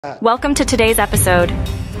Welcome to today's episode.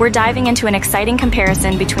 We're diving into an exciting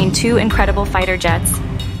comparison between two incredible fighter jets,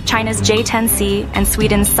 China's J-10C and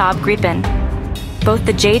Sweden's Saab Gripen. Both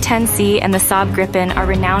the J-10C and the Saab Gripen are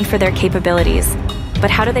renowned for their capabilities, but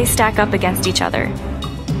how do they stack up against each other?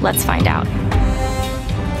 Let's find out.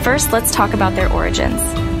 First, let's talk about their origins.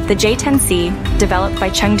 The J-10C, developed by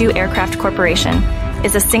Chengdu Aircraft Corporation,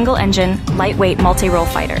 is a single-engine, lightweight multi-role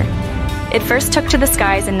fighter. It first took to the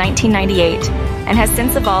skies in 1998 and has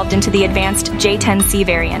since evolved into the advanced J-10C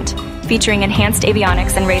variant, featuring enhanced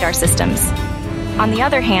avionics and radar systems. On the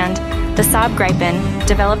other hand, the Saab Gripen,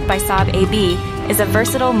 developed by Saab AB, is a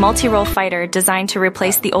versatile multi-role fighter designed to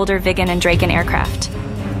replace the older Viggen and Draken aircraft.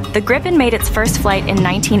 The Gripen made its first flight in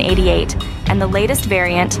 1988, and the latest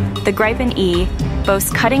variant, the Gripen E,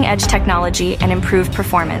 boasts cutting-edge technology and improved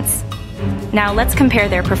performance. Now let's compare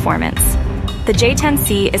their performance. The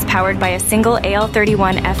J-10C is powered by a single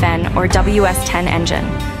AL-31FN or WS-10 engine,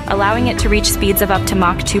 allowing it to reach speeds of up to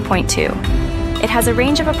Mach 2.2. It has a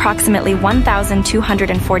range of approximately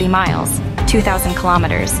 1,240 miles, 2,000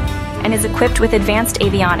 kilometers, and is equipped with advanced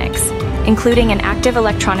avionics, including an active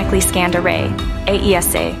electronically scanned array,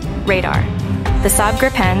 AESA, radar. The Saab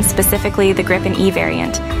Gripen, specifically the Gripen E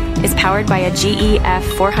variant, is powered by a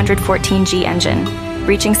GE-F414G engine,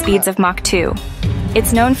 reaching speeds of Mach 2.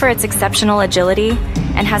 It's known for its exceptional agility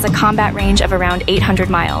and has a combat range of around 800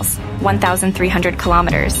 miles, 1,300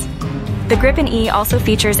 kilometers. The Gripen E also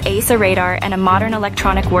features AESA radar and a modern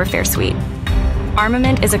electronic warfare suite.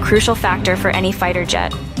 Armament is a crucial factor for any fighter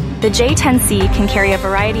jet. The J-10C can carry a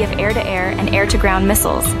variety of air-to-air and air-to-ground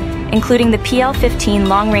missiles, including the PL-15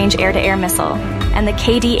 long-range air-to-air missile and the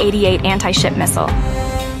KD-88 anti-ship missile.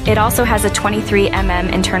 It also has a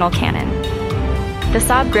 23mm internal cannon. The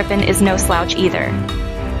Saab Gripen is no slouch either.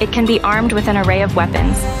 It can be armed with an array of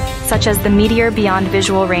weapons, such as the Meteor Beyond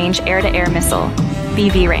Visual Range air-to-air missile,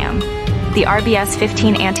 BVRAM, the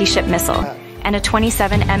RBS-15 anti-ship missile, and a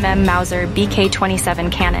 27mm Mauser BK-27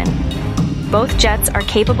 cannon. Both jets are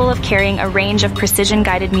capable of carrying a range of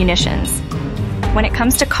precision-guided munitions. When it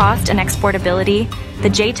comes to cost and exportability, the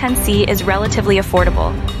J-10C is relatively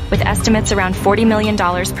affordable, with estimates around $40 million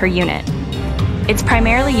per unit. It's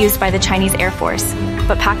primarily used by the Chinese Air Force,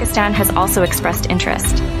 but Pakistan has also expressed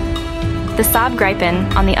interest. The Saab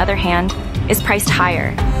Gripen, on the other hand, is priced higher,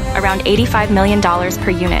 around $85 million per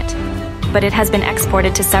unit, but it has been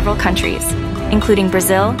exported to several countries, including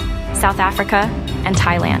Brazil, South Africa, and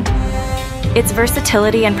Thailand. Its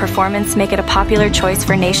versatility and performance make it a popular choice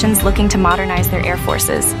for nations looking to modernize their air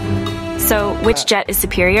forces. So, which jet is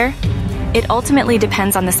superior? It ultimately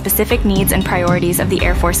depends on the specific needs and priorities of the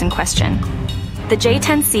Air Force in question. The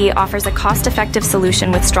J-10C offers a cost-effective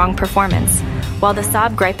solution with strong performance, while the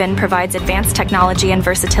Saab Gripen provides advanced technology and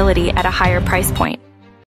versatility at a higher price point.